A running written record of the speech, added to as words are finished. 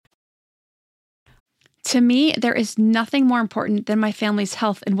To me, there is nothing more important than my family's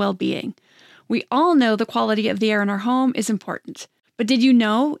health and well-being. We all know the quality of the air in our home is important. But did you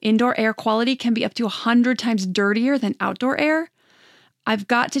know indoor air quality can be up to 100 times dirtier than outdoor air? I've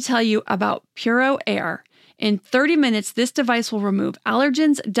got to tell you about Puro Air. In 30 minutes, this device will remove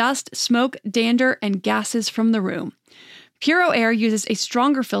allergens, dust, smoke, dander, and gases from the room. Puro Air uses a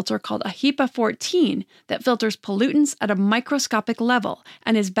stronger filter called a HEPA 14 that filters pollutants at a microscopic level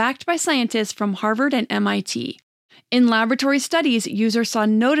and is backed by scientists from Harvard and MIT. In laboratory studies, users saw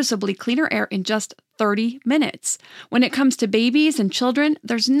noticeably cleaner air in just 30 minutes. When it comes to babies and children,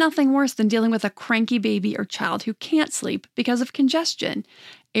 there's nothing worse than dealing with a cranky baby or child who can't sleep because of congestion.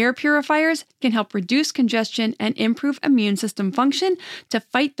 Air purifiers can help reduce congestion and improve immune system function to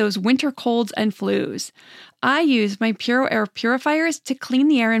fight those winter colds and flus. I use my Puro Air purifiers to clean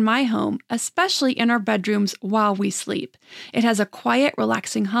the air in my home, especially in our bedrooms while we sleep. It has a quiet,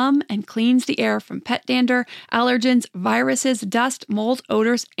 relaxing hum and cleans the air from pet dander, allergens, viruses, dust, mold,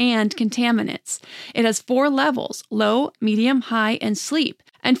 odors, and contaminants. It has 4 levels: low, medium, high, and sleep,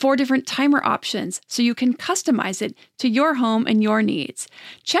 and 4 different timer options so you can customize it to your home and your needs.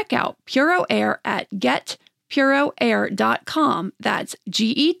 Check out Puro Air at getpuroair.com. That's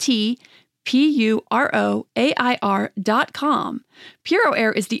GETPUROAIR.com. Puro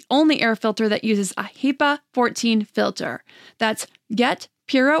Air is the only air filter that uses a HEPA 14 filter. That's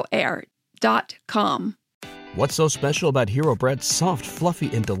getpuroair.com. What's so special about Hero Bread's soft,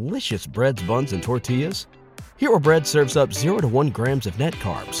 fluffy, and delicious breads, buns, and tortillas? Hero Bread serves up 0 to 1 grams of net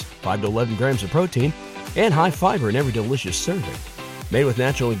carbs, 5 to 11 grams of protein, and high fiber in every delicious serving. Made with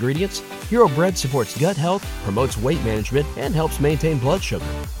natural ingredients, Hero Bread supports gut health, promotes weight management, and helps maintain blood sugar.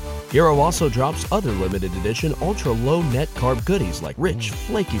 Hero also drops other limited edition ultra-low net carb goodies like rich,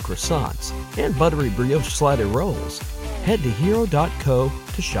 flaky croissants and buttery brioche slider rolls. Head to hero.co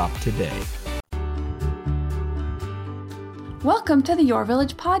to shop today. Welcome to the Your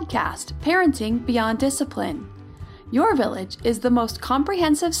Village podcast, Parenting Beyond Discipline. Your Village is the most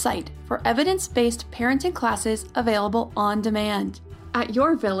comprehensive site for evidence-based parenting classes available on demand at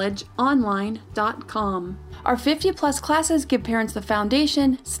yourvillageonline.com. Our 50-plus classes give parents the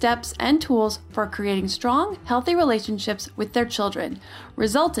foundation, steps, and tools for creating strong, healthy relationships with their children,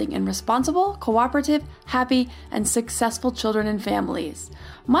 resulting in responsible, cooperative, happy, and successful children and families.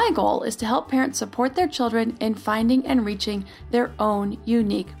 My goal is to help parents support their children in finding and reaching their own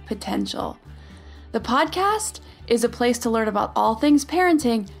unique potential. The podcast is a place to learn about all things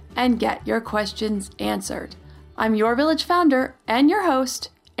parenting and get your questions answered. I'm Your Village founder and your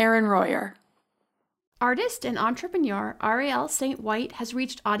host, Erin Royer. Artist and entrepreneur Ariel St. White has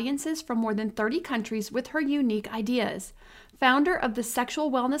reached audiences from more than 30 countries with her unique ideas. Founder of the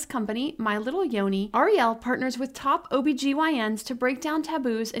sexual wellness company My Little Yoni, Ariel partners with top OBGYNs to break down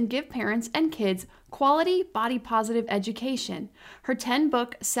taboos and give parents and kids quality, body-positive education. Her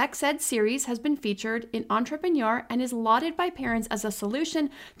 10-book Sex Ed series has been featured in Entrepreneur and is lauded by parents as a solution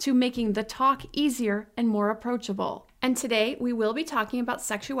to making the talk easier and more approachable. And today, we will be talking about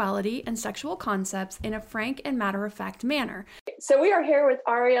sexuality and sexual concepts in a frank and matter-of-fact manner. So we are here with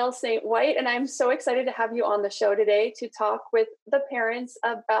Ariel St. White, and I'm so excited to have you on the show today to talk with the parents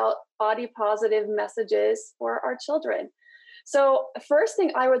about body-positive messages for our children. So first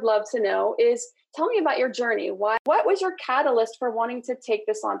thing I would love to know is, tell me about your journey. What was your catalyst for wanting to take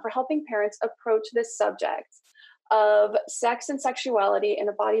this on, for helping parents approach this subject of sex and sexuality in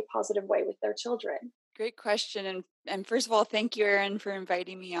a body-positive way with their children? Great question. And first of all, thank you, Erin, for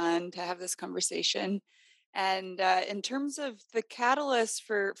inviting me on to have this conversation. And in terms of the catalyst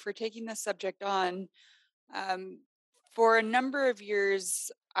for taking this subject on, for a number of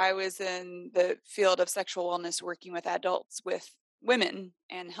years, I was in the field of sexual wellness, working with adults, with women,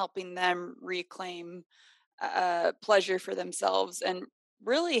 and helping them reclaim pleasure for themselves and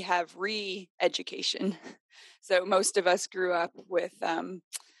really have re-education. So most of us grew up with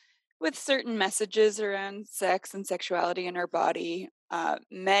certain messages around sex and sexuality in our body.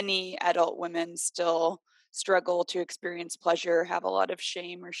 Many adult women still struggle to experience pleasure, have a lot of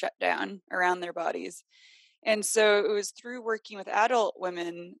shame or shut down around their bodies. And so it was through working with adult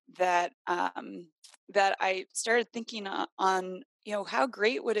women that that I started thinking on, how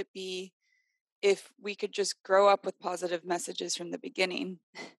great would it be if we could just grow up with positive messages from the beginning,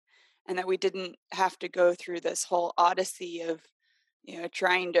 and that we didn't have to go through this whole odyssey of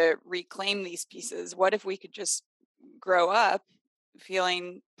trying to reclaim these pieces. What if we could just grow up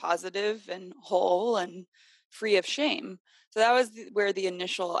feeling positive and whole and free of shame? So that was where the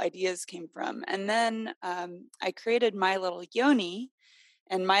initial ideas came from. And then I created My Little Yoni,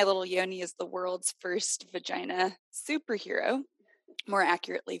 and My Little Yoni is the world's first vagina superhero, more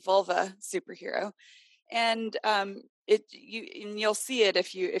accurately, vulva superhero. And you'll see it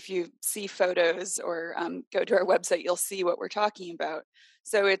if you see photos or go to our website, you'll see what we're talking about.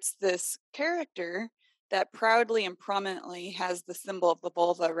 So it's this character that proudly and prominently has the symbol of the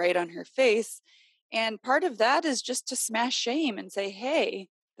vulva right on her face. And part of that is just to smash shame and say, hey,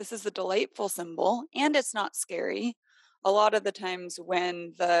 this is a delightful symbol and it's not scary. A lot of the times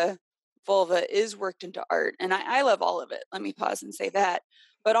when the vulva is worked into art, and I love all of it, let me pause and say that,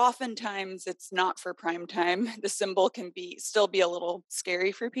 but oftentimes it's not for prime time. The symbol can still be a little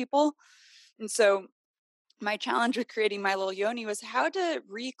scary for people. And so my challenge with creating My Little Yoni was how to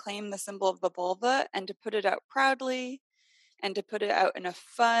reclaim the symbol of the vulva and to put it out proudly and to put it out in a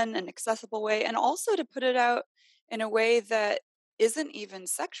fun and accessible way, and also to put it out in a way that isn't even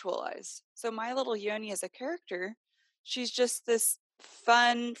sexualized. So My Little Yoni as a character, she's just this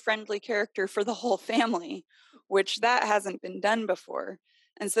fun, friendly character for the whole family, which that hasn't been done before.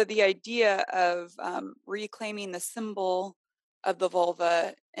 And so the idea of reclaiming the symbol of the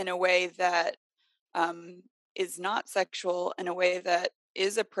vulva in a way that um, is not sexual, in a way that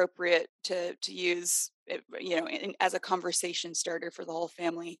is appropriate to use it, as a conversation starter for the whole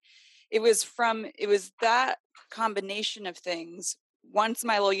family. It was that combination of things. Once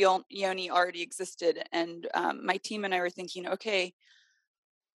My Little Yoni already existed, and my team and I were thinking, okay,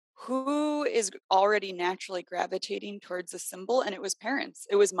 who is already naturally gravitating towards a symbol? And it was parents,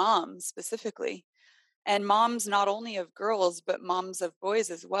 it was moms specifically, and moms not only of girls but moms of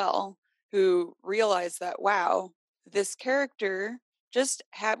boys as well, who realize that, wow, this character,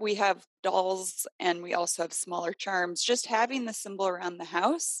 we have dolls and we also have smaller charms, just having the symbol around the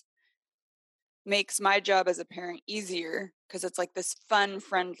house makes my job as a parent easier because it's like this fun,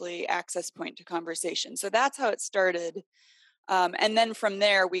 friendly access point to conversation. So that's how it started. And then from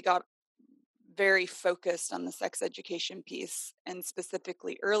there we got very focused on the sex education piece, and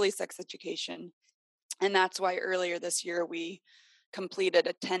specifically early sex education. And that's why earlier this year we completed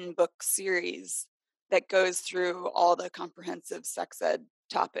a 10-book series that goes through all the comprehensive sex ed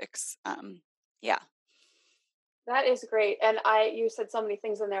topics. Yeah. That is great. And you said so many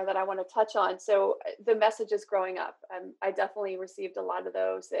things in there that I want to touch on. So the messages growing up, I definitely received a lot of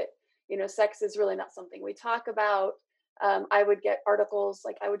those that, sex is really not something we talk about. I would get articles,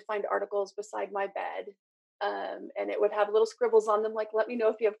 like I would find articles beside my bed, and it would have little scribbles on them, like, let me know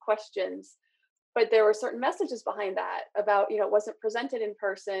if you have questions. But there were certain messages behind that about, it wasn't presented in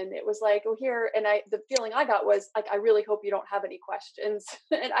person. It was like, oh, here. And the feeling I got was like, I really hope you don't have any questions.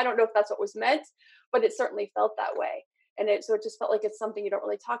 And I don't know if that's what was meant, but it certainly felt that way. And so it just felt like it's something you don't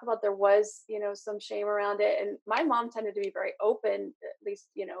really talk about. There was, some shame around it. And my mom tended to be very open, at least,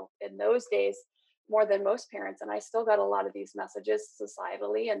 in those days, more than most parents. And I still got a lot of these messages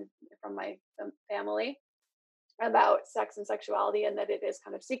societally and from my family about sex and sexuality, and that it is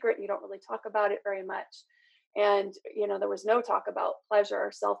kind of secret and you don't really talk about it very much. And there was no talk about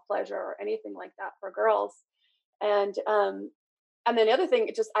pleasure, self pleasure, or anything like that for girls. And then the other thing,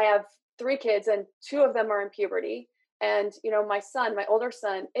 I have 3 kids and 2 of them are in puberty. And my older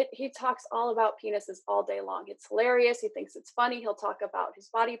son, he talks all about penises all day long. It's hilarious. He thinks it's funny. He'll talk about his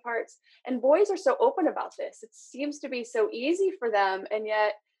body parts. And boys are so open about this. It seems to be so easy for them, and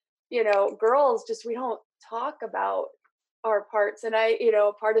yet girls we don't talk about our parts. And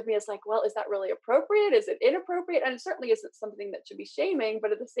part of me is like, well, is that really appropriate? Is it inappropriate? And it certainly isn't something that should be shaming.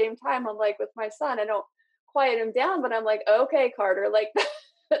 But at the same time, I'm like, with my son, I don't quiet him down, but I'm like, okay, Carter, like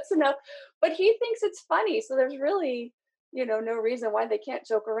that's enough. But he thinks it's funny. So there's really, no reason why they can't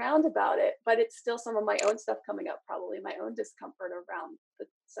joke around about it. But it's still some of my own stuff coming up, probably my own discomfort around the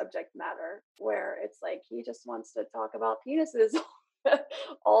subject matter, where it's like, he just wants to talk about penises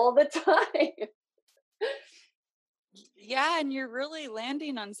all the time. Yeah, and you're really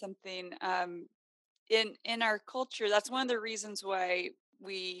landing on something. In our culture, that's one of the reasons why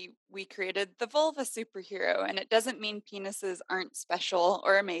we created the vulva superhero. And it doesn't mean penises aren't special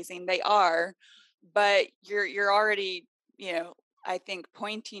or amazing. They are, but you're already, I think,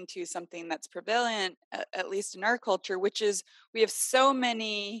 pointing to something that's prevalent, at least in our culture, which is we have so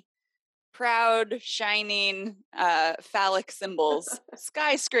many proud, shining, phallic symbols,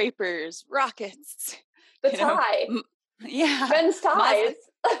 skyscrapers, rockets, The you know, tie, yeah, men's ties.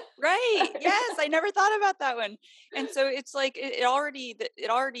 right. Yes, I never thought about that one. And so it's like it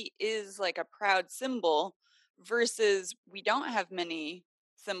already is like a proud symbol, versus we don't have many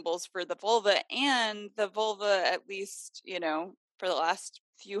symbols for the vulva, and the vulva, at least, for the last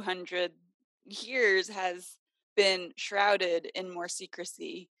few hundred years, has been shrouded in more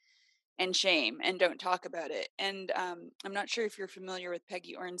secrecy and shame, and don't talk about it. And I'm not sure if you're familiar with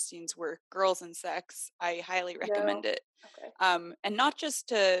Peggy Ornstein's work, Girls and Sex. I highly recommend No. it. Okay. And not just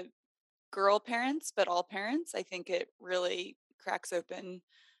to girl parents, but all parents. I think it really cracks open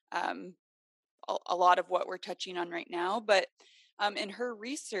um, a lot of what we're touching on right now. But in her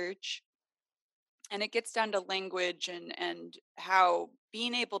research, and it gets down to language and how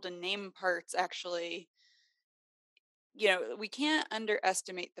being able to name parts actually, we can't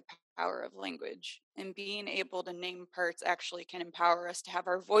underestimate the power of language, and being able to name parts actually can empower us to have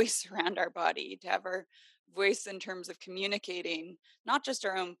our voice around our body, to have our voice in terms of communicating not just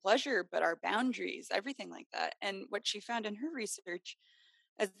our own pleasure but our boundaries, everything like that. And what she found in her research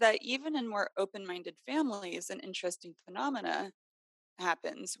is that even in more open-minded families, an interesting phenomena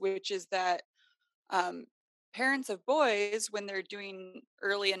happens, which is that um, parents of boys, when they're doing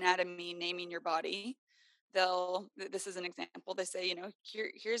early anatomy, naming your body, this is an example, they say,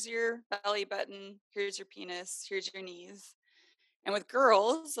 here's your belly button, here's your penis, here's your knees. And with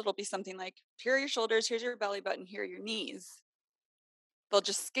girls, it'll be something like, here are your shoulders, here's your belly button, here are your knees. They'll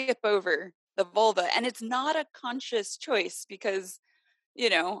just skip over the vulva. And it's not a conscious choice because,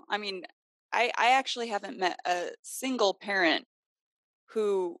 I mean, I actually haven't met a single parent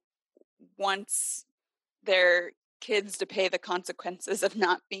who wants their kids to pay the consequences of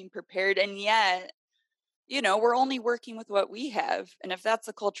not being prepared. And yet, we're only working with what we have. And if that's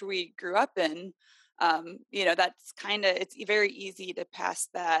the culture we grew up in, that's it's very easy to pass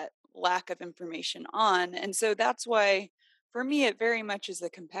that lack of information on. And so that's why, for me, it very much is a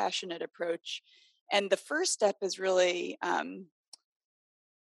compassionate approach. And the first step is really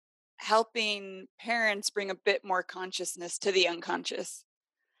helping parents bring a bit more consciousness to the unconscious.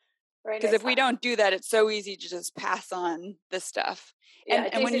 Because if we don't do that, it's so easy to just pass on this stuff. Yeah,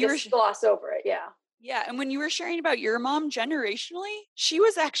 and when you were gloss over it, yeah. Yeah, and when you were sharing about your mom generationally, she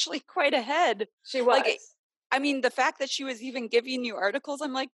was actually quite ahead. She was. The fact that she was even giving you articles,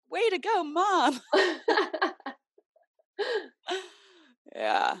 I'm like, way to go, Mom.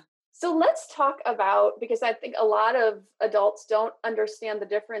 Yeah. So let's talk about, because I think a lot of adults don't understand the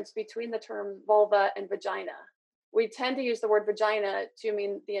difference between the term vulva and vagina. We tend to use the word vagina to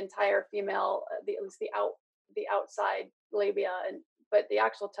mean the entire female, at least the outside labia, but the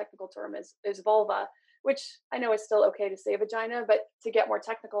actual technical term is vulva, which I know is still okay to say vagina, but to get more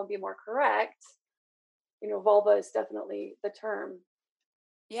technical and be more correct, vulva is definitely the term.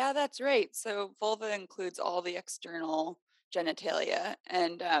 Yeah, that's right. So vulva includes all the external genitalia,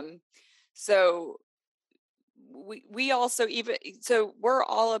 and so we also we're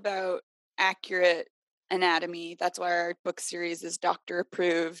all about accurate anatomy. That's why our book series is doctor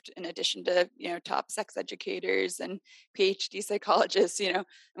approved, in addition to top sex educators and PhD psychologists, and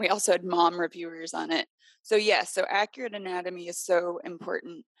we also had mom reviewers on it. So so accurate anatomy is so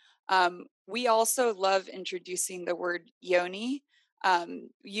important. We also love introducing the word yoni.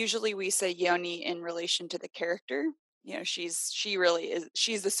 Usually we say yoni in relation to the character. She's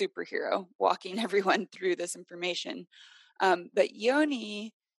the superhero walking everyone through this information. But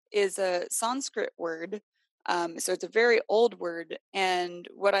yoni is a Sanskrit word. So it's a very old word. And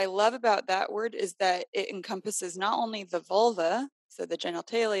what I love about that word is that it encompasses not only the vulva, so the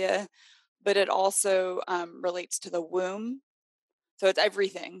genitalia, but it also relates to the womb. So it's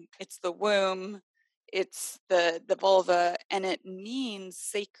everything. It's the womb, it's the vulva, and it means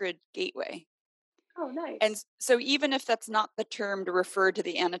sacred gateway. Oh, nice. And so even if that's not the term to refer to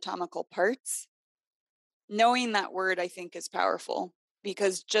the anatomical parts, knowing that word, I think, is powerful,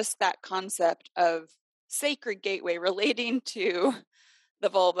 because just that concept of sacred gateway relating to the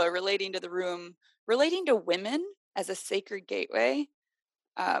vulva, relating to the womb, relating to women as a sacred gateway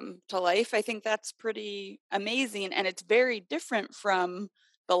to life, I think that's pretty amazing. And it's very different from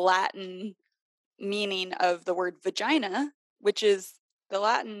the Latin meaning of the word vagina, which is the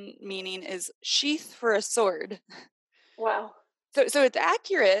Latin meaning is sheath for a sword. Wow. So it's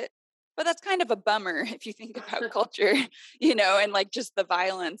accurate, but that's kind of a bummer if you think about culture, and like just the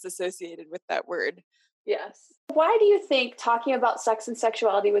violence associated with that word. Yes. Why do you think talking about sex and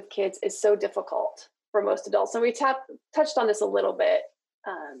sexuality with kids is so difficult for most adults? And we touched on this a little bit,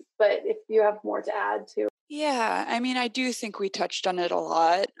 but if you have more to add to. Yeah, I do think we touched on it a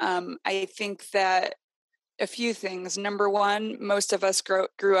lot. I think that a few things. Number one, most of us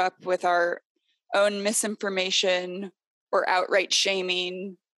grew up with our own misinformation or outright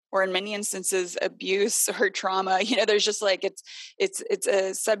shaming, or in many instances, abuse or trauma. There's just like, it's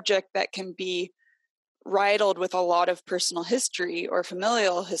a subject that can be riddled with a lot of personal history or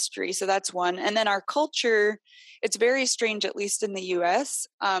familial history. So that's one. And then our culture, it's very strange, at least in the US.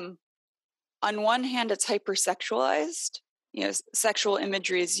 On one hand, it's hypersexualized. Sexual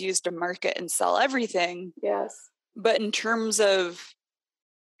imagery is used to market and sell everything. Yes. But in terms of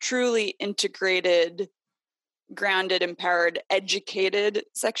truly integrated grounded, empowered, educated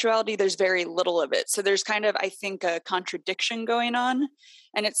sexuality, there's very little of it. So there's kind of, I think, a contradiction going on.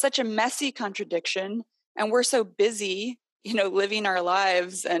 And it's such a messy contradiction. And we're so busy, living our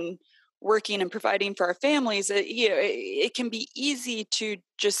lives and working and providing for our families, it can be easy to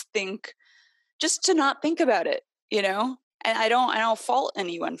just to not think about it, And I don't fault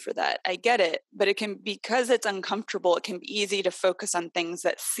anyone for that. I get it, but because it's uncomfortable, it can be easy to focus on things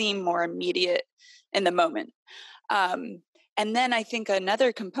that seem more immediate in the moment. And then I think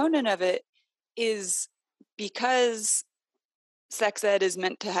another component of it is because sex ed is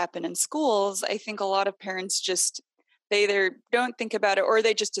meant to happen in schools. I think a lot of parents they either don't think about it or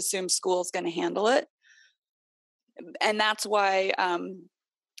they just assume school's going to handle it. And that's why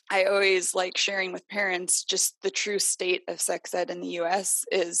I always like sharing with parents just the true state of sex ed in the US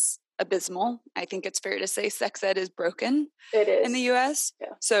is abysmal. I think it's fair to say sex ed is broken in the US.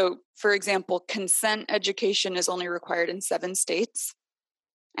 Yeah. So, for example, consent education is only required in 7 states.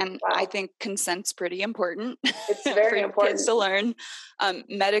 And Wow. I think consent's pretty important. It's very for important kids to learn.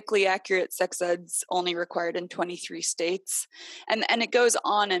 Medically accurate sex ed's only required in 23 states. And it goes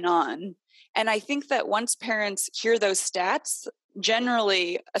on and on. And I think that once parents hear those stats,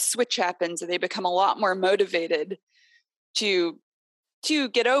 generally a switch happens and they become a lot more motivated to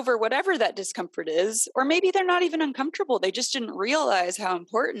get over whatever that discomfort is. Or maybe they're not even uncomfortable. They just didn't realize how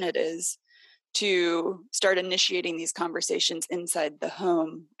important it is to start initiating these conversations inside the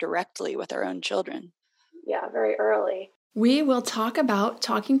home directly with our own children. Yeah, very early. We will talk about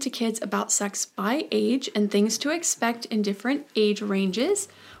talking to kids about sex by age and things to expect in different age ranges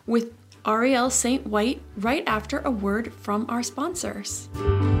with Ariel St. White right after a word from our sponsors.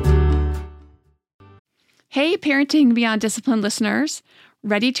 Hey, Parenting Beyond Discipline listeners.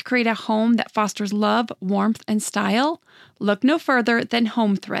 Ready to create a home that fosters love, warmth, and style? Look no further than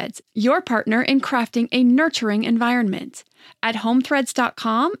Home Threads, your partner in crafting a nurturing environment. At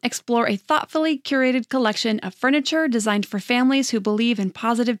homethreads.com, explore a thoughtfully curated collection of furniture designed for families who believe in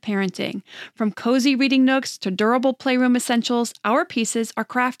positive parenting. From cozy reading nooks to durable playroom essentials, our pieces are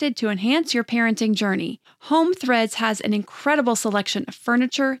crafted to enhance your parenting journey. Home Threads has an incredible selection of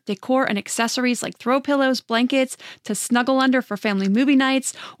furniture, decor, and accessories like throw pillows, blankets, to snuggle under for family movie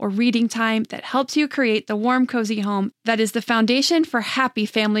nights or reading time that helps you create the warm, cozy home that is the foundation for happy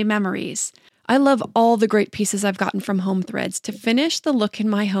family memories. I love all the great pieces I've gotten from Home Threads to finish the look in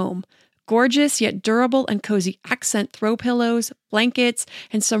my home. Gorgeous yet durable and cozy accent throw pillows, blankets,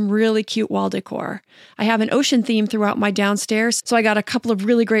 and some really cute wall decor. I have an ocean theme throughout my downstairs, so I got a couple of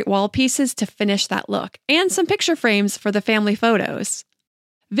really great wall pieces to finish that look, and some picture frames for the family photos.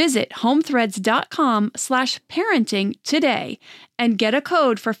 Visit homethreads.com/parenting today and get a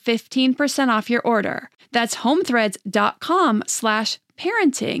code for 15% off your order. That's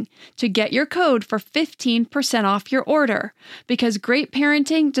homethreads.com/parenting to get your code for 15% off your order, because great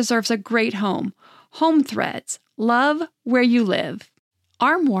parenting deserves a great home. Home Threads. Love where you live.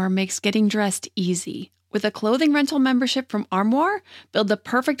 Armoire makes getting dressed easy. With a clothing rental membership from Armoire, build the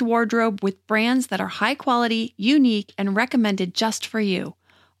perfect wardrobe with brands that are high quality, unique, and recommended just for you.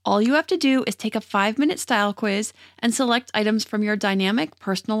 All you have to do is take a 5-minute style quiz and select items from your dynamic,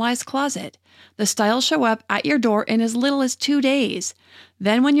 personalized closet. The styles show up at your door in as little as 2 days.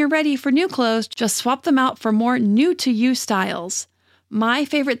 Then when you're ready for new clothes, just swap them out for more new-to-you styles. My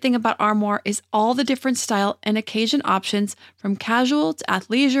favorite thing about Armoire is all the different style and occasion options, from casual to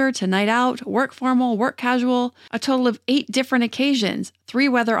athleisure to night out, work formal, work casual, a total of 8 different occasions, 3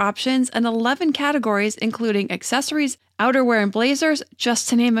 weather options, and 11 categories including accessories, outerwear, and blazers, just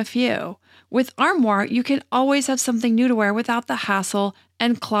to name a few. With Armoire, you can always have something new to wear without the hassle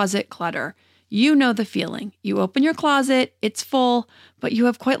and closet clutter. You know the feeling. You open your closet, it's full, but you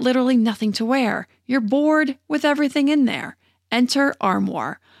have quite literally nothing to wear. You're bored with everything in there. Enter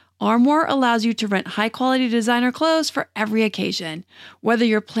Armoire. Armoire allows you to rent high-quality designer clothes for every occasion. Whether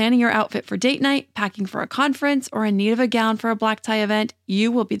you're planning your outfit for date night, packing for a conference, or in need of a gown for a black tie event,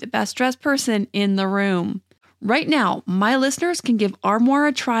 you will be the best-dressed person in the room. Right now, my listeners can give Armoire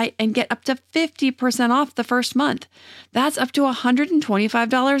a try and get up to 50% off the first month. That's up to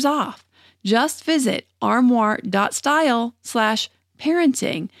 $125 off. Just visit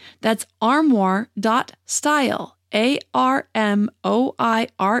armoire.style/parenting. That's armoire.style.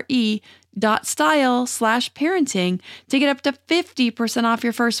 ARMOIRE.style/parenting to get up to 50% off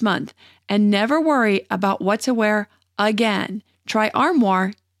your first month and never worry about what to wear again. Try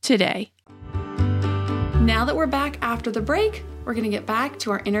Armoire today. Now that we're back after the break, we're going to get back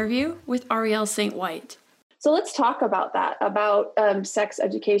to our interview with Ariel St. White. So let's talk about that, about sex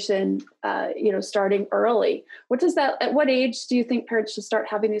education, starting early. At what age do you think parents should start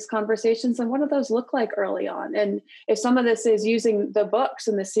having these conversations? And what do those look like early on? And if some of this is using the books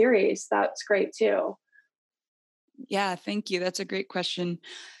and the series, that's great too. Yeah, thank you. That's a great question.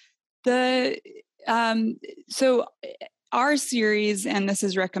 The so our series, and this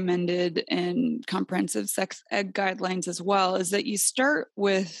is recommended in comprehensive sex ed guidelines as well, is that you start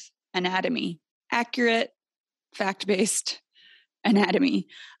with anatomy, accurate, fact-based anatomy,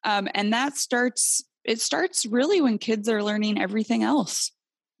 and it starts really when kids are learning everything else.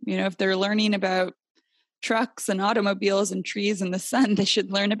 If they're learning about trucks and automobiles and trees and the sun, they should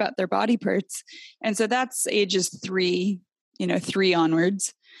learn about their body parts. And so that's ages 3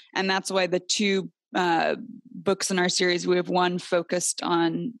 onwards. And that's why the two books in our series, we have one focused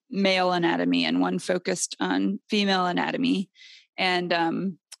on male anatomy and one focused on female anatomy.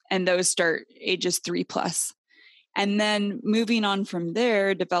 And those start ages 3 plus. And then moving on from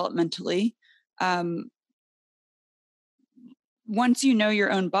there developmentally, once you know your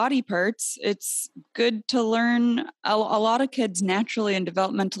own body parts, it's good to learn. A lot of kids naturally and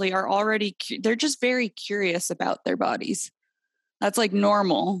developmentally are already, they're just very curious about their bodies. That's like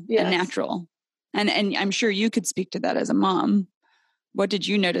normal and natural. And I'm sure you could speak to that as a mom. What did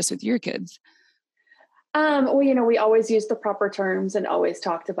you notice with your kids? Well, we always used the proper terms and always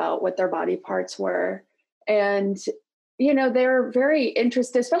talked about what their body parts were. And they're very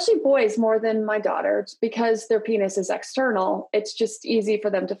interested, especially boys more than my daughter, because their penis is external. It's just easy for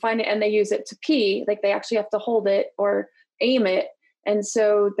them to find it, and they use it to pee. Like they actually have to hold it or aim it. And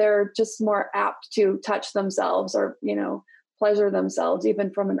so they're just more apt to touch themselves or, pleasure themselves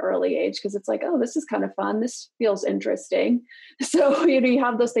even from an early age, because it's like, oh, this is kind of fun. This feels interesting. So, you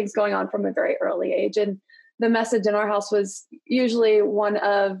have those things going on from a very early age. And the message in our house was usually one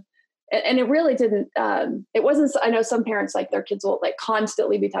of, and it really didn't, it wasn't, I know some parents, like their kids will like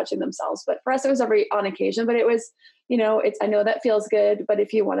constantly be touching themselves, but for us, it was every on occasion, but it was, I know that feels good, but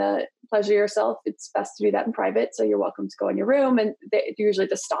if you want to pleasure yourself, it's best to do that in private. So you're welcome to go in your room, and they usually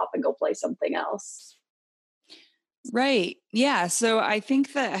just stop and go play something else. Right. Yeah. So I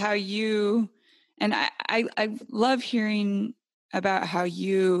think that how you, and I love hearing about how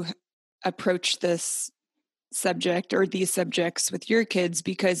you approach this subject or these subjects with your kids,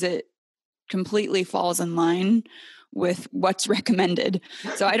 because it completely falls in line with what's recommended.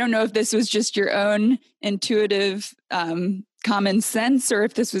 So I don't know if this was just your own intuitive common sense or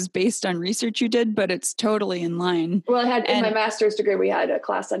if this was based on research you did, but it's totally in line. Well, in my master's degree, we had a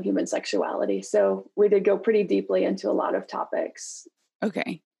class on human sexuality. So we did go pretty deeply into a lot of topics.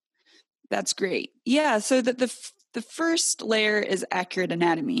 Okay. That's great. Yeah. So that the first layer is accurate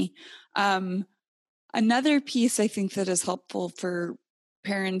anatomy. Another piece I think that is helpful for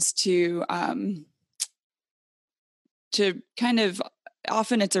parents to kind of,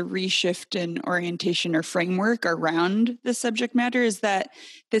 often it's a reshift in orientation or framework around the subject matter, is that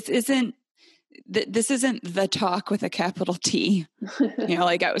this isn't the talk with a capital T.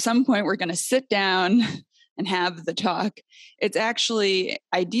 Like at some point we're going to sit down and have the talk. It's actually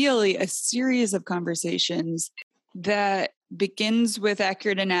ideally a series of conversations that begins with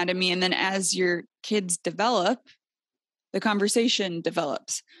accurate anatomy, and then as your kids develop, the conversation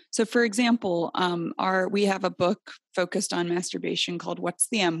develops. So for example, we have a book focused on masturbation called What's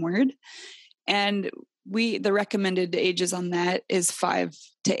the M Word? And the recommended ages on that is 5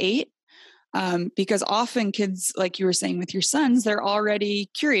 to 8. Because often kids, like you were saying with your sons, they're already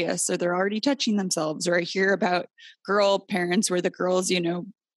curious, or they're already touching themselves. Or I hear about girl parents where the girl's,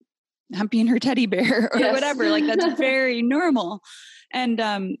 humping her teddy bear or whatever. Like that's very normal. And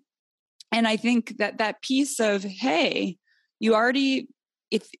I think that piece of, hey,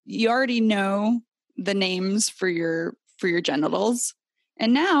 if you already know the names for your genitals,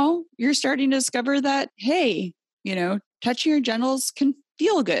 and now you're starting to discover that, hey, touching your genitals can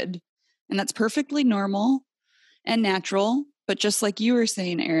feel good, and that's perfectly normal and natural. But just like you were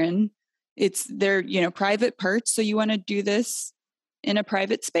saying, Erin, it's their, private parts. So you want to do this in a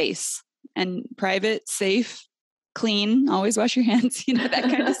private space, and private, safe, clean, always wash your hands, that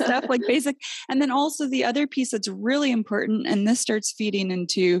kind of stuff, like basic. And then also the other piece that's really important, and this starts feeding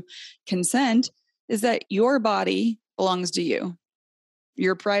into consent, is that your body belongs to you.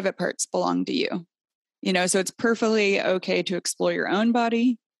 Your private parts belong to you. So it's perfectly okay to explore your own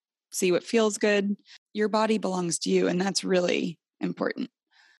body, see what feels good. Your body belongs to you, and that's really important.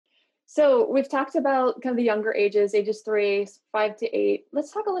 So we've talked about kind of the younger ages 3, 5 to 8. Let's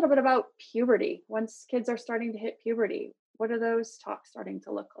talk a little bit about puberty. Once kids are starting to hit puberty, what are those talks starting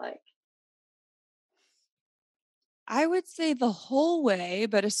to look like? I would say the whole way,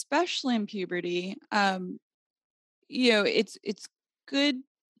 but especially in puberty, it's good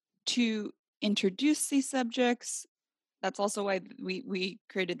to introduce these subjects. That's also why we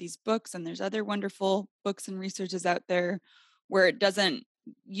created these books, and there's other wonderful books and resources out there where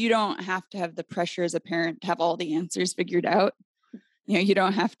you don't have to have the pressure as a parent to have all the answers figured out. You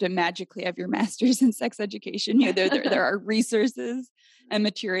don't have to magically have your master's in sex education. There are resources and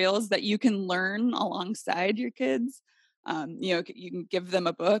materials that you can learn alongside your kids. You can give them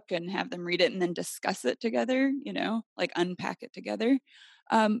a book and have them read it and then discuss it together, like unpack it together.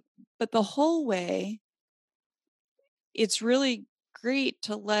 But the whole way, it's really great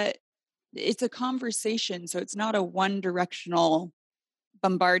it's a conversation. So it's not a one directional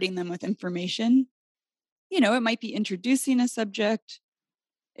bombarding them with information. It might be introducing a subject.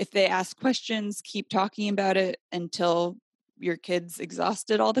 If they ask questions, keep talking about it until your kids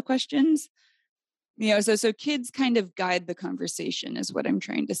exhausted all the questions. So kids kind of guide the conversation is what I'm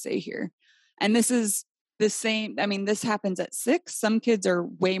trying to say here. And this is the same. I mean, this happens at 6. Some kids are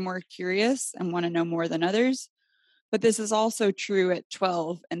way more curious and want to know more than others. But this is also true at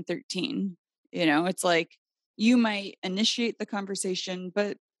 12 and 13. It's like you might initiate the conversation,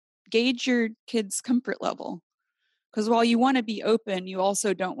 but gauge your kid's comfort level. Because while you want to be open, you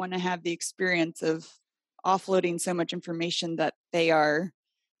also don't want to have the experience of offloading so much information that they are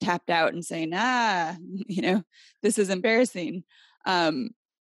tapped out and saying, this is embarrassing.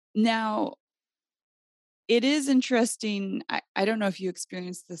 Now, it is interesting. I don't know if you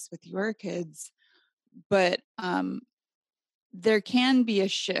experienced this with your kids, but there can be a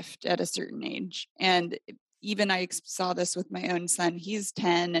shift at a certain age. And even I saw this with my own son. He's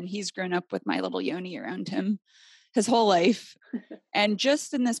 10 and he's grown up with my little Yoni around him his whole life. And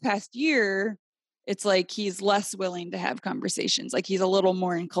just in this past year, it's like he's less willing to have conversations. Like he's a little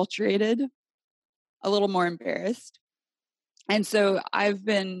more enculturated, a little more embarrassed. And so I've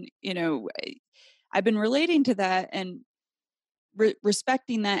been relating to that and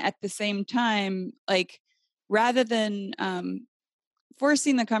respecting that at the same time, like rather than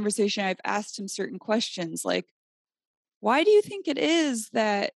forcing the conversation, I've asked him certain questions like, why do you think it is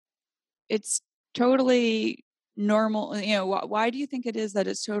that it's totally normal? Why do you think it is that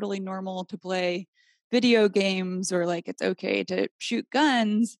it's totally normal to play video games or like it's okay to shoot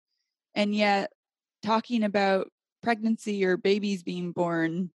guns, and yet talking about pregnancy or babies being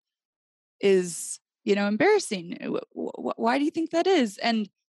born is embarrassing? Why do you think that is? And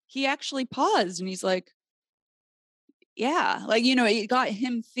he actually paused and he's like, yeah, like it got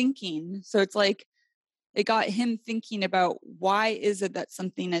him thinking. So it's like it got him thinking about why is it that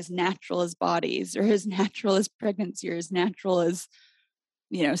something as natural as bodies or as natural as pregnancy or as natural as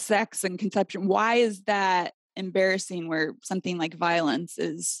sex and conception, why is that embarrassing where something like violence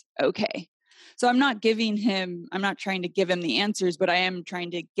is okay? So I'm not trying to give him the answers, but I am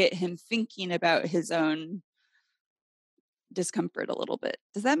trying to get him thinking about his own discomfort a little bit.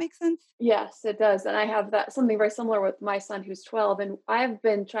 Does that make sense? Yes, it does. And I have something very similar with my son who's 12. And I've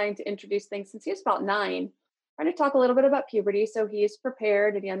been trying to introduce things since he was about 9, trying to talk a little bit about puberty. So he's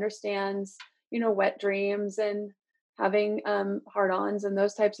prepared and he understands, wet dreams and having hard-ons and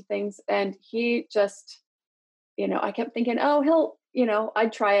those types of things. And he just, I kept thinking, oh,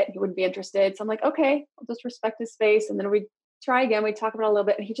 I'd try it. He wouldn't be interested. So I'm like, okay, I'll just respect his space. And then we try again. We talk about it a little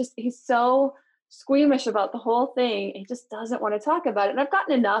bit. And he's so squeamish about the whole thing. He just doesn't want to talk about it. And I've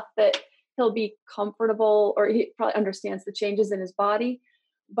gotten enough that he'll be comfortable, or he probably understands the changes in his body.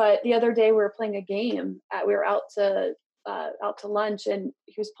 But the other day we were playing a game. We were out to lunch, and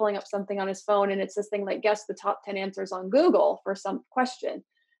he was pulling up something on his phone, and it's this thing like guess the top 10 answers on Google for some question.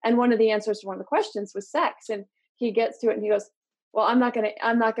 And one of the answers to one of the questions was sex. And he gets to it and he goes, well, I'm not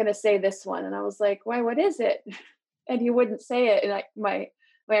gonna say this one. And I was like, why? What is it? And he wouldn't say it. And my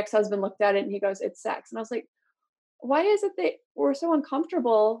ex-husband looked at it and he goes, it's sex. And I was like, why is it that we're so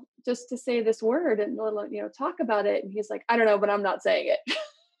uncomfortable just to say this word and talk about it? And he's like, I don't know, but I'm not saying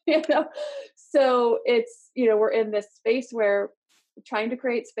it. So it's, we're in this space where we're trying to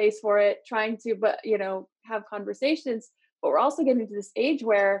create space for it, but have conversations, but we're also getting to this age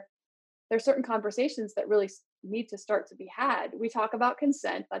where there's certain conversations that really need to start to be had. We talk about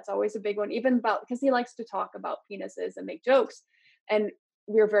consent. That's always a big one, because he likes to talk about penises and make jokes. And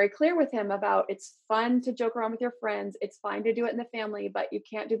we're very clear with him about it's fun to joke around with your friends. It's fine to do it in the family, but you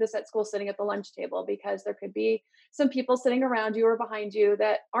can't do this at school sitting at the lunch table, because there could be some people sitting around you or behind you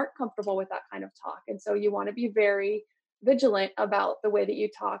that aren't comfortable with that kind of talk. And so you want to be very vigilant about the way that you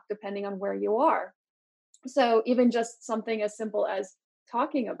talk, depending on where you are. So even just something as simple as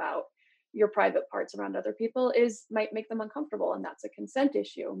talking about your private parts around other people might make them uncomfortable. And that's a consent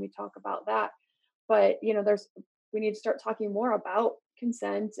issue. And we talk about that. But, we need to start talking more about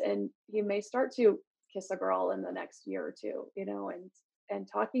consent, and he may start to kiss a girl in the next year or two, and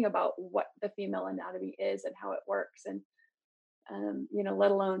talking about what the female anatomy is and how it works. And,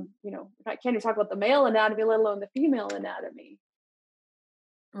 let alone, I can't even talk about the male anatomy, let alone the female anatomy.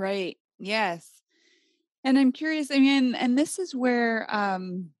 Right. Yes. And I'm curious, I mean, and this is where,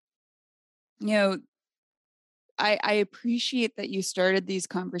 you know, I appreciate that you started these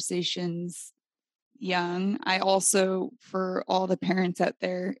conversations young. I also, for all the parents out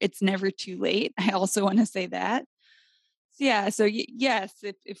there, it's never too late. I also want to say that. Yeah. So yes,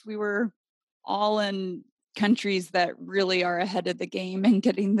 if we were all in countries that really are ahead of the game and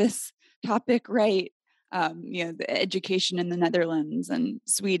getting this topic right, the education in the Netherlands and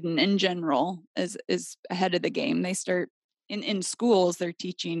Sweden in general is ahead of the game. They start in schools. They're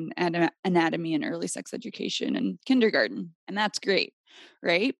teaching anatomy and early sex education in kindergarten, and that's great,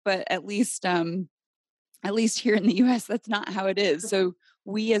 right? But at least here in the US, that's not how it is. So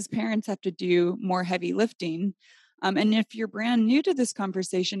we as parents have to do more heavy lifting. And if you're brand new to this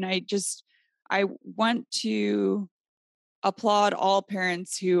conversation, I want to applaud all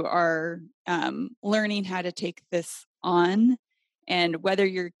parents who are learning how to take this on. And whether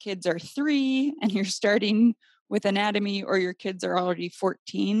your kids are 3 and you're starting with anatomy, or your kids are already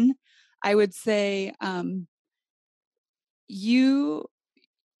 14, I would say you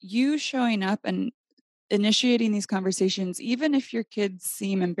showing up and initiating these conversations, even if your kids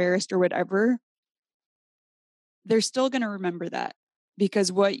seem embarrassed or whatever, they're still going to remember that,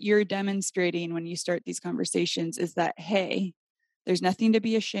 because what you're demonstrating when you start these conversations is that, hey, there's nothing to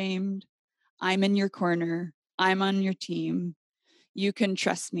be ashamed. I'm in your corner. I'm on your team. You can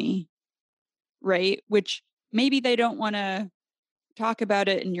trust me, right? Which maybe they don't want to talk about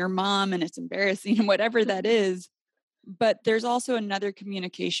it and your mom and it's embarrassing and whatever that is. But there's also another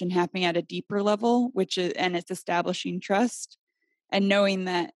communication happening at a deeper level, and it's establishing trust and knowing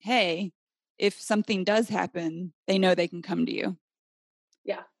that, hey, if something does happen, they know they can come to you.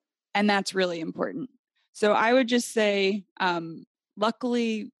 Yeah. And that's really important. So I would just say,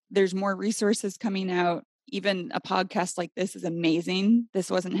 luckily, there's more resources coming out. Even a podcast like this is amazing. This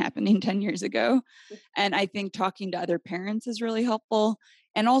wasn't happening 10 years ago. And I think talking to other parents is really helpful.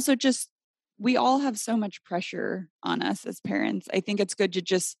 And also just, we all have so much pressure on us as parents. I think it's good to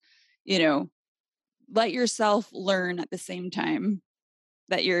just, let yourself learn at the same time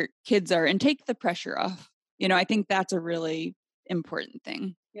that your kids are, and take the pressure off. I think that's a really important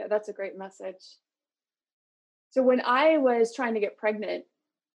thing. Yeah, that's a great message. So when I was trying to get pregnant,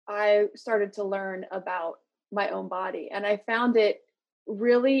 I started to learn about my own body, and I found it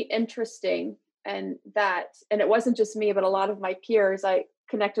really interesting. And it wasn't just me, but a lot of my peers. I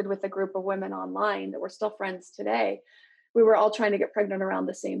connected with a group of women online that we're still friends today. We were all trying to get pregnant around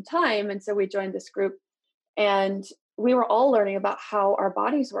the same time. And so we joined this group, and we were all learning about how our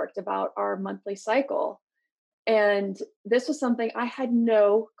bodies worked, about our monthly cycle. And this was something I had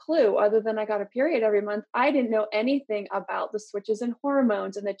no clue, other than I got a period every month. I didn't know anything about the switches in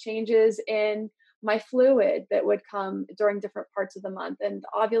hormones and the changes in my fluid that would come during different parts of the month, and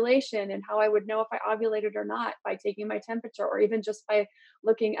ovulation, and how I would know if I ovulated or not by taking my temperature, or even just by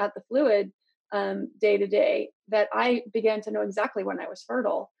looking at the fluid day to day. That I began to know exactly when I was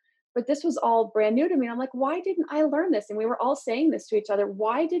fertile. But this was all brand new to me. I'm like, why didn't I learn this? And we were all saying this to each other.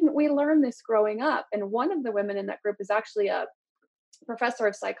 Why didn't we learn this growing up? And one of the women in that group is actually a professor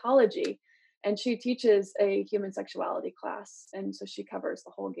of psychology, and she teaches a human sexuality class. And so she covers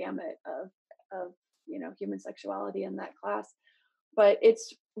the whole gamut of human sexuality in that class. But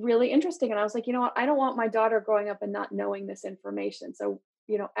it's really interesting. And I was like, what? I don't want my daughter growing up and not knowing this information. So,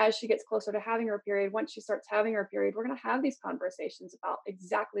 as she gets closer to having her period, once she starts having her period, we're going to have these conversations about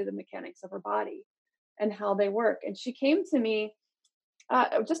exactly the mechanics of her body and how they work. And she came to me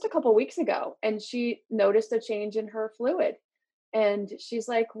just a couple weeks ago, and she noticed a change in her fluid. And she's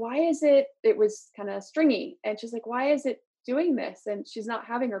like, why is it was kind of stringy. And she's like, why is it doing this? And she's not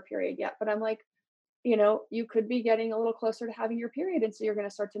having her period yet. But I'm like, you could be getting a little closer to having your period. And so you're going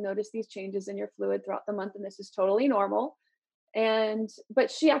to start to notice these changes in your fluid throughout the month. And this is totally normal. But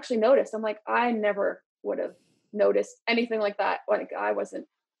she actually noticed. I'm like, I never would have noticed anything like that. Like, I wasn't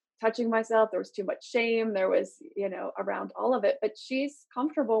touching myself. There was too much shame. There was, around all of it. But she's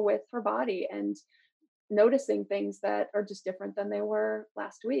comfortable with her body and noticing things that are just different than they were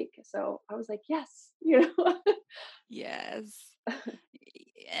last week. So I was like, yes, Yes.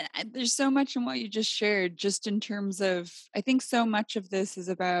 And there's so much in what you just shared, just in terms of, I think so much of this is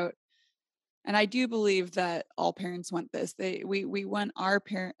about, and I do believe that all parents want this. We want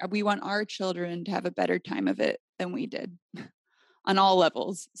we want our children to have a better time of it than we did on all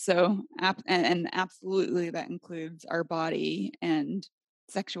levels. So, and absolutely that includes our body and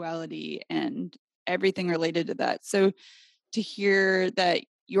sexuality and everything related to that. So to hear that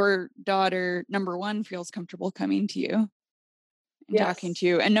your daughter, number one, feels comfortable coming to you and talking to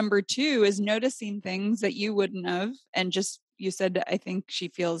you, and number two is noticing things that you wouldn't have, and just, you said, I think she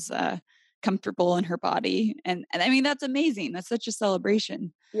feels comfortable in her body, and I mean, that's amazing. That's such a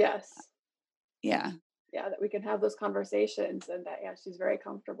celebration. Yes. Yeah, that we can have those conversations, and that she's very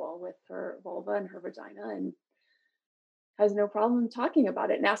comfortable with her vulva and her vagina and has no problem talking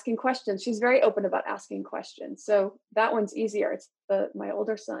about it and asking questions. She's very open about asking questions, so that one's easier. It's my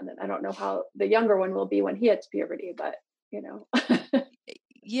older son, and I don't know how the younger one will be when he hits puberty, but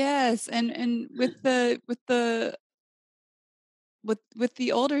yes, and with the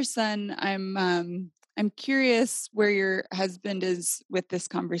older son, I'm curious where your husband is with this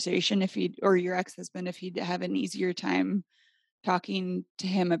conversation, if he, or your ex-husband, if he'd have an easier time talking to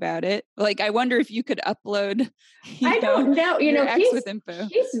him about it. Like, I wonder if you could upload, I don't know, your ex with info.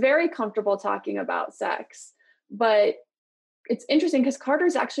 He's very comfortable talking about sex, but it's interesting because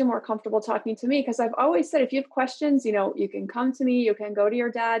Carter's actually more comfortable talking to me, because I've always said, if you have questions, you can come to me, you can go to your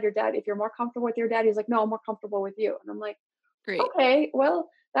dad, if you're more comfortable with your dad. He's like, no, I'm more comfortable with you. And I'm like, great. Okay, well,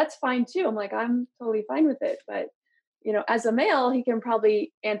 that's fine too. I'm like, I'm totally fine with it. But, as a male, he can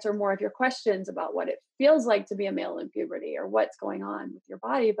probably answer more of your questions about what it feels like to be a male in puberty or what's going on with your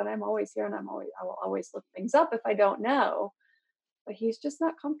body. But I'm always here, and I will always look things up if I don't know. But he's just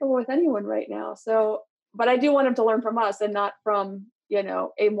not comfortable with anyone right now. So, but I do want him to learn from us, and not from,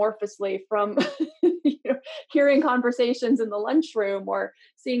 amorphously from, hearing conversations in the lunchroom or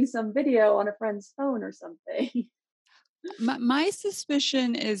seeing some video on a friend's phone or something. My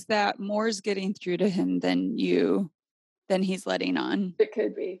suspicion is that more's getting through to him than he's letting on. It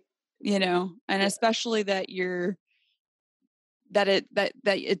could be, and especially that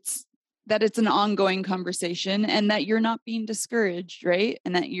it's an ongoing conversation, and that you're not being discouraged, right?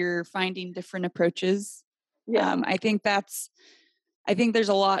 And that you're finding different approaches. Yeah. I think there's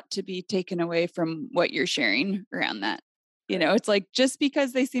a lot to be taken away from what you're sharing around that. It's like, just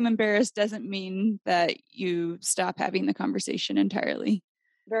because they seem embarrassed doesn't mean that you stop having the conversation entirely.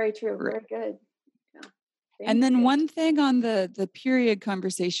 Very true. Very good. Yeah. And then one thing on the period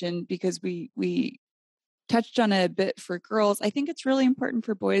conversation, because we touched on it a bit for girls, I think it's really important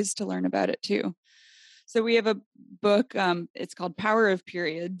for boys to learn about it too. So we have a book, it's called Power of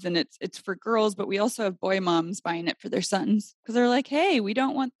Periods, and it's for girls, but we also have boy moms buying it for their sons, because they're like, hey, we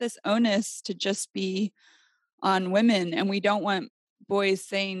don't want this onus to just be on women, and we don't want boys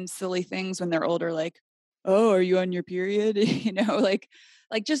saying silly things when they're older, like, oh, are you on your period?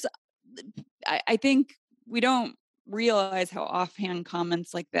 Just, I think we don't realize how offhand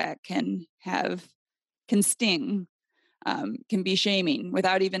comments like that can sting, can be shaming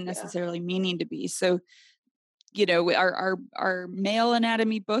without even necessarily meaning to be. So, our male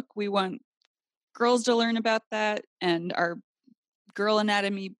anatomy book, we want girls to learn about that, and our girl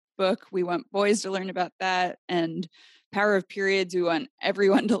anatomy book, we want boys to learn about that, and Power of Periods, we want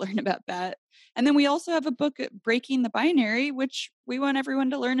everyone to learn about that. And then we also have a book, Breaking the Binary, which we want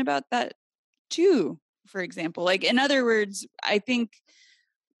everyone to learn about that too, for example. Like, in other words, I think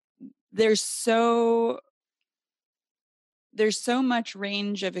there's so much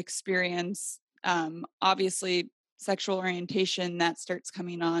range of experience. Obviously, sexual orientation, that starts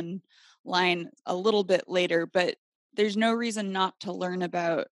coming online a little bit later, but there's no reason not to learn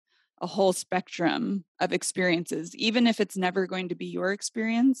about a whole spectrum of experiences, even if it's never going to be your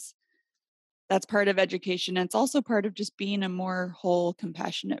experience. That's part of education. And it's also part of just being a more whole,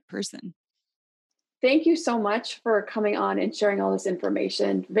 compassionate person. Thank you so much for coming on and sharing all this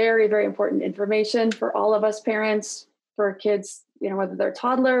information. Very, very important information for all of us parents, for kids, whether they're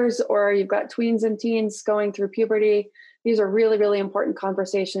toddlers or you've got tweens and teens going through puberty. These are really, really important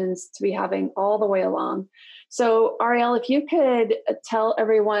conversations to be having all the way along. So, Ariel, if you could tell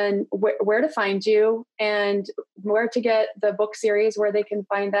everyone where to find you and where to get the book series, where they can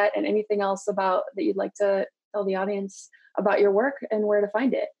find that, and anything else about that you'd like to tell the audience about your work and where to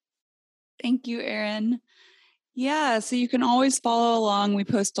find it. Thank you, Erin. Yeah, so you can always follow along. We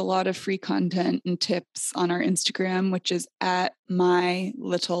post a lot of free content and tips on our Instagram, which is at My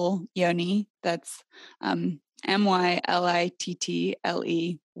Little Yoni. That's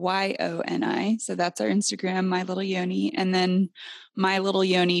MYLITTLEYONI. So that's our Instagram, My Little Yoni. And then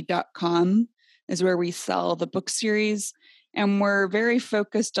mylittleyoni.com is where we sell the book series. And we're very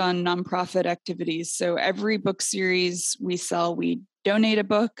focused on nonprofit activities. So every book series we sell, we donate a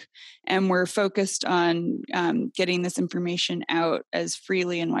book, and we're focused on getting this information out as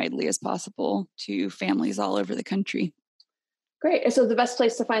freely and widely as possible to families all over the country. Great. So the best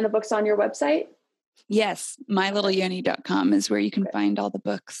place to find the books on your website? Yes, mylittleyoni.com is where you can find all the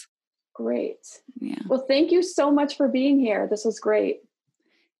books. Great. Yeah. Well, thank you so much for being here. This was great.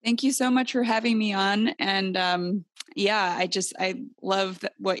 Thank you so much for having me on. And I love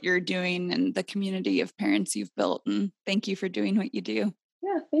what you're doing and the community of parents you've built. And thank you for doing what you do.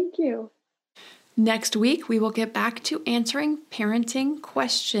 Yeah, thank you. Next week, we will get back to answering parenting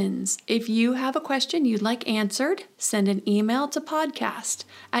questions. If you have a question you'd like answered, send an email to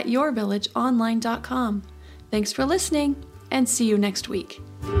podcast@yourvillageonline.com. Thanks for listening, and see you next week.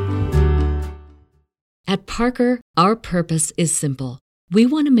 At Parker, our purpose is simple. We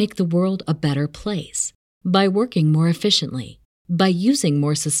want to make the world a better place by working more efficiently, by using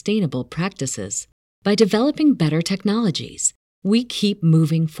more sustainable practices, by developing better technologies. We keep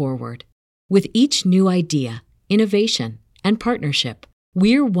moving forward. With each new idea, innovation, and partnership,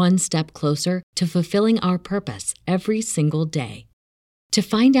 we're one step closer to fulfilling our purpose every single day. To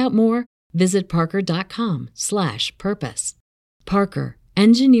find out more, visit parker.com/purpose. Parker,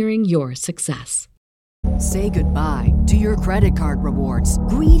 engineering your success. Say goodbye to your credit card rewards.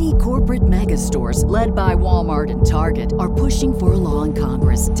 Greedy corporate mega stores, led by Walmart and Target, are pushing for a law in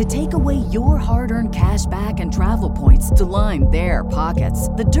Congress to take away your hard-earned cash back and travel points to line their pockets.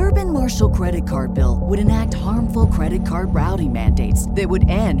 The Durbin-Marshall credit card bill would enact harmful credit card routing mandates that would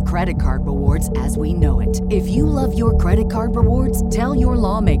end credit card rewards as we know it. If you love your credit card rewards, tell your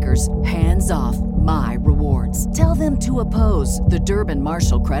lawmakers, hands off my rewards. Tell them to oppose the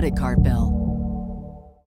Durbin-Marshall credit card bill.